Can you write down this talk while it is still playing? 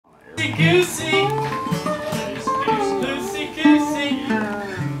Goosey, loosey goosey.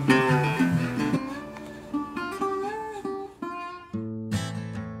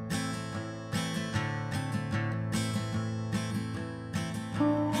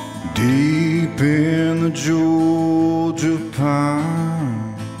 Deep in the Georgia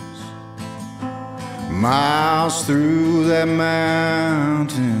pines, miles through that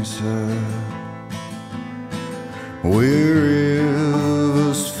mountainside, where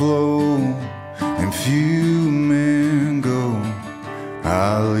rivers flow and few men go,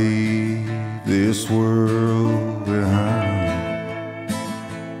 I leave this world behind.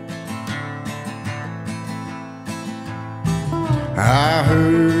 I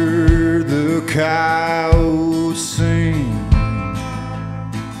heard the coyotes sing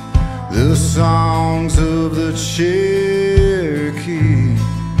the songs of the Cherokee,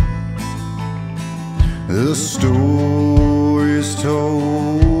 the stories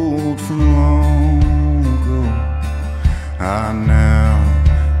told from long ago. I now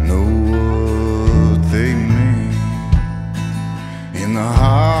know what they mean. In the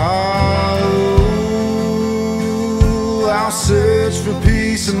hollow, I'll search for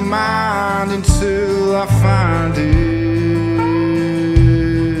peace of mind until I find it.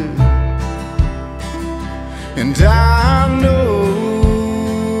 And I know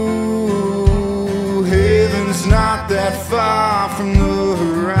heaven's not that far from the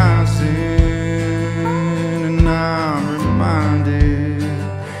horizon, and I'm reminded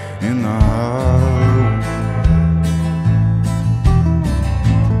in the hollow.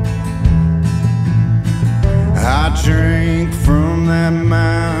 I drink from that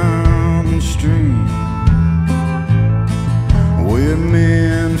mountain stream where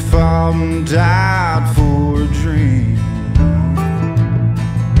men fought and died for a dream.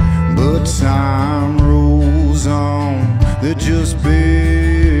 But time rolls on, they're just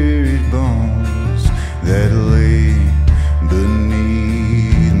buried bones that lay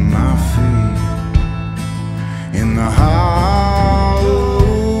beneath my feet. In the hollow,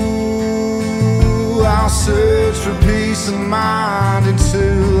 I'll search for peace of mind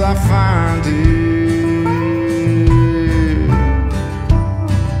until I find it.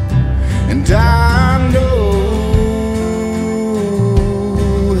 And I know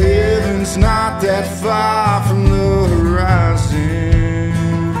heaven's not that far from the horizon,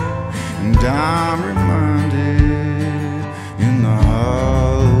 and I'm reminded in the hollow.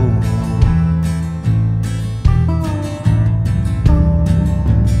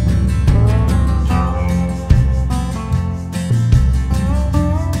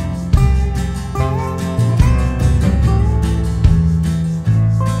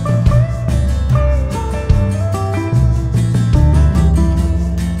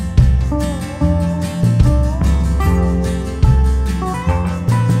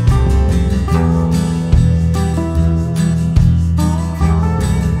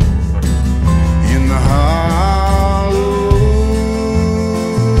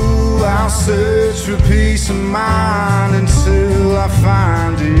 Search for peace of mind until I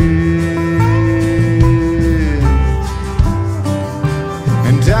find it.